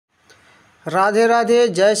Radhe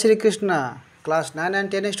Radhe, Jai Shri Krishna. Class 9 and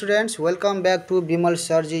 10 students, welcome back to Bimal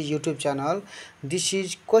Sirji YouTube channel. This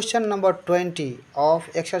is question number 20 of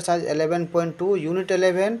exercise 11.2, unit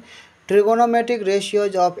 11, trigonometric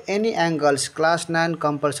ratios of any angles, class 9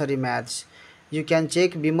 compulsory maths. You can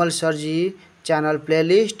check Bimal Sirji channel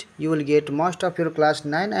playlist. You will get most of your class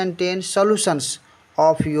 9 and 10 solutions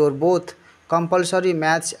of your both compulsory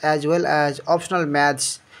maths as well as optional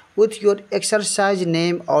maths with your exercise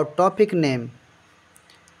name or topic name,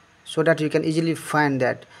 so that you can easily find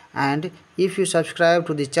that. And if you subscribe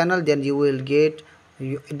to the channel, then you will get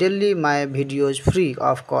daily my videos free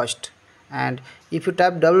of cost. And if you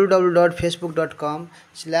type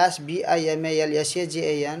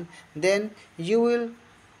www.facebook.com/bimalsajan, then you will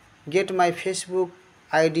get my Facebook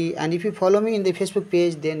ID, and if you follow me in the Facebook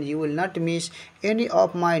page, then you will not miss any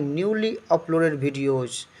of my newly uploaded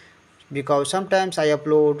videos, because sometimes I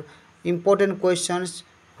upload important questions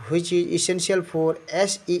which is essential for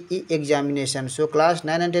SEE examination. So class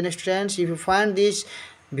 9 and 10 students, if you find these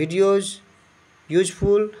videos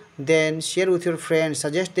useful, then share with your friends,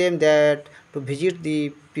 suggest them that to visit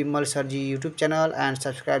the Pimal Sarji YouTube channel and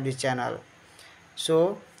subscribe this channel.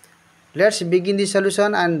 So let's begin the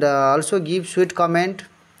solution, and also give sweet comment.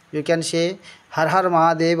 You can say Har Har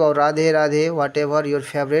Mahadev or Radhe Radhe, whatever your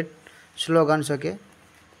favorite slogans. Okay,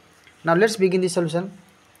 now let's begin the solution.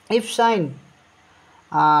 If sine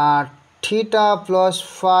theta plus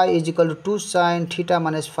phi is equal to 2 sine theta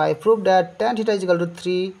minus phi, prove that tan theta is equal to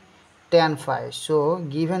 3 tan phi. So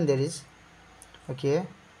given there is, okay,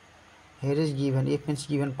 here is given, if means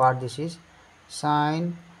given part, this is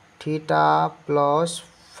sine theta plus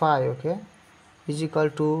phi, okay, is equal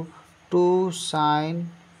to 2 sine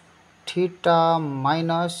theta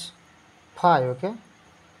minus phi. Okay,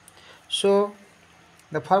 so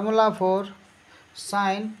the formula for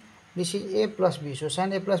sine, this is a plus b. So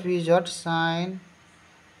sine a plus b is what? Sine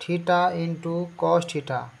theta into cos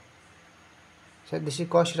theta. So this is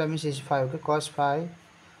cos theta, means this is phi. Okay, cos phi,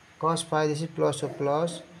 this is plus, so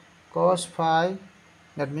plus cos phi,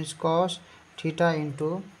 that means cos theta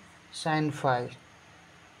into sine phi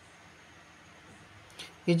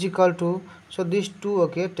is equal to, so these two,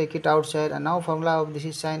 okay, take it outside, and now formula of this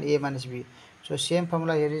is sine a minus b. So same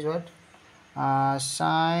formula here is what?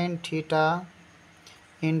 Sine theta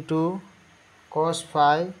into cos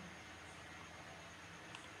phi,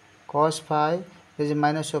 there is a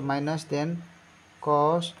minus of minus, then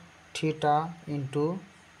cos theta into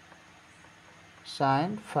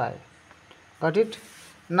sine phi. Got it?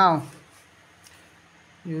 Now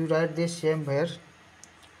you write this same here,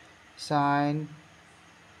 sine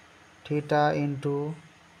theta into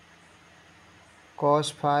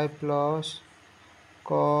cos phi plus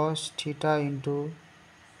cos theta into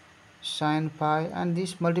sine phi, and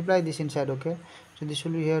this multiply this inside. Okay, so this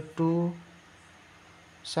will be here 2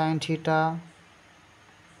 sine theta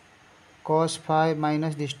cos phi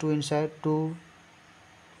minus this 2 inside, 2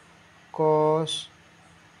 cos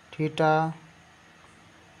theta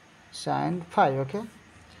sine phi. Okay,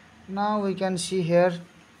 now we can see here,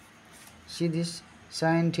 see this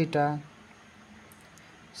sine theta,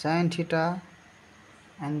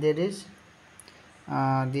 and there is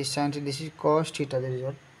this sine theta, this is cos theta, there is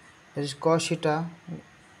what? There is cos theta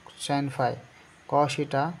sine phi, cos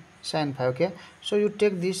theta sine phi. Okay, so you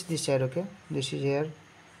take this side. Okay, this is here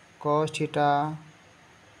cos theta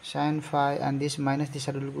sine phi, and this minus this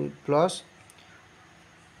side will be plus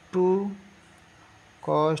 2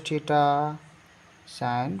 cos theta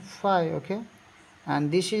sine phi. Okay, and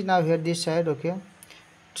this is now here this side. Okay,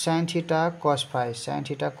 sine theta cos phi, so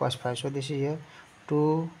this is here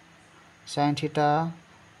 2 sine theta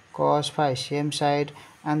cos phi, same side,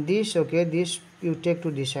 and this, okay, this you take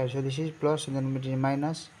to this side, so this is plus, and then it is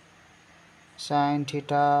minus sine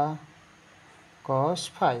theta cos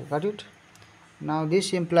phi. Got it? Now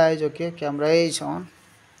this implies, okay, camera is on.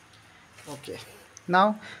 Okay,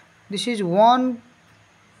 now this is 1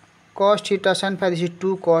 cos theta sine phi, this is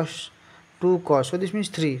 2 cos, so this means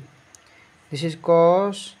 3, this is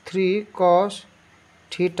cos 3 cos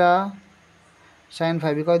theta sine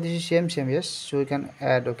phi, because this is same, yes, so we can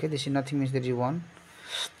add. Okay, this is nothing, means there is 1,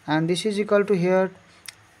 and this is equal to here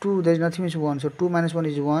 2, there is nothing, means 1, so 2 minus 1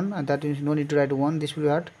 is 1, and that means no need to write 1. This will be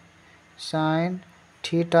what? Sine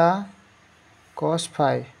theta cos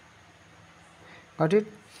phi. Got it?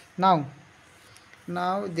 Now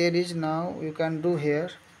there is, now you can do here,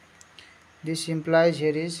 this implies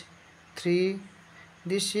here is 3,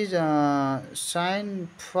 this is sine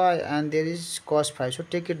phi, and there is cos phi, so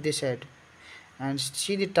take it this side and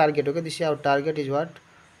see the target. Okay, this is our target, is what?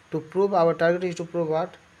 To prove, our target is to prove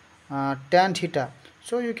what? Tan theta.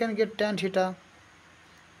 So you can get tan theta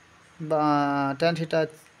tan theta.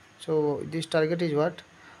 So this target is what?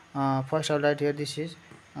 First I'll write here, this is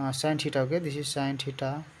sin theta. Okay, this is sin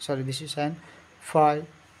theta, sorry, this is sin phi,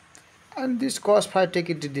 and this cos phi, take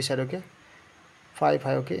it to this side. Okay, phi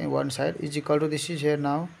okay, in one side is equal to, this is here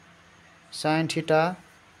now sin theta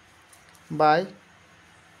by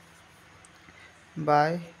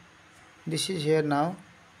this is here now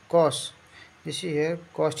cos, this is here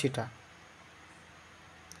cos theta.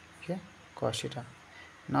 Okay, cos theta.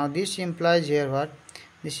 Now this implies here what?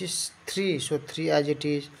 This is 3, so 3 as it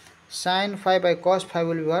is. Sin phi by cos phi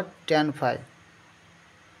will be what? Tan phi.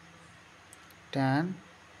 Tan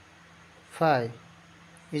phi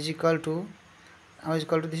is equal to, now is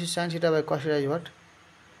equal to, this is sin theta by cos theta is what?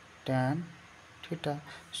 Tan theta.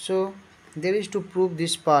 So there is to prove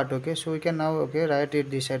this part. Okay, so we can now, okay, write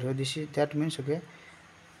it this side. This is, that means, okay,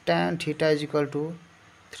 tan theta is equal to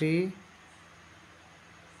 3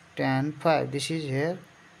 tan phi. This is here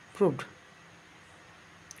proved.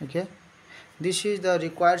 Okay, this is the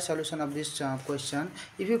required solution of this question.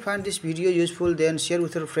 If you find this video useful, then share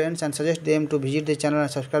with your friends and suggest them to visit the channel and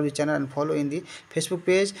subscribe the channel and follow in the Facebook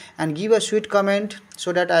page, and give a sweet comment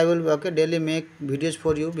so that I will, okay, daily make videos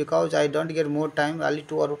for you, because I don't get more time, only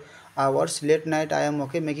 2 hours late night I am,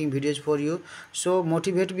 okay, making videos for you. So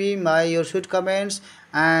motivate me by your sweet comments,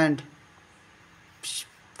 and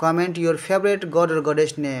comment your favorite god or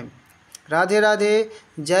goddess name. Radhe Radhe,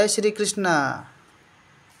 Jai Shri Krishna.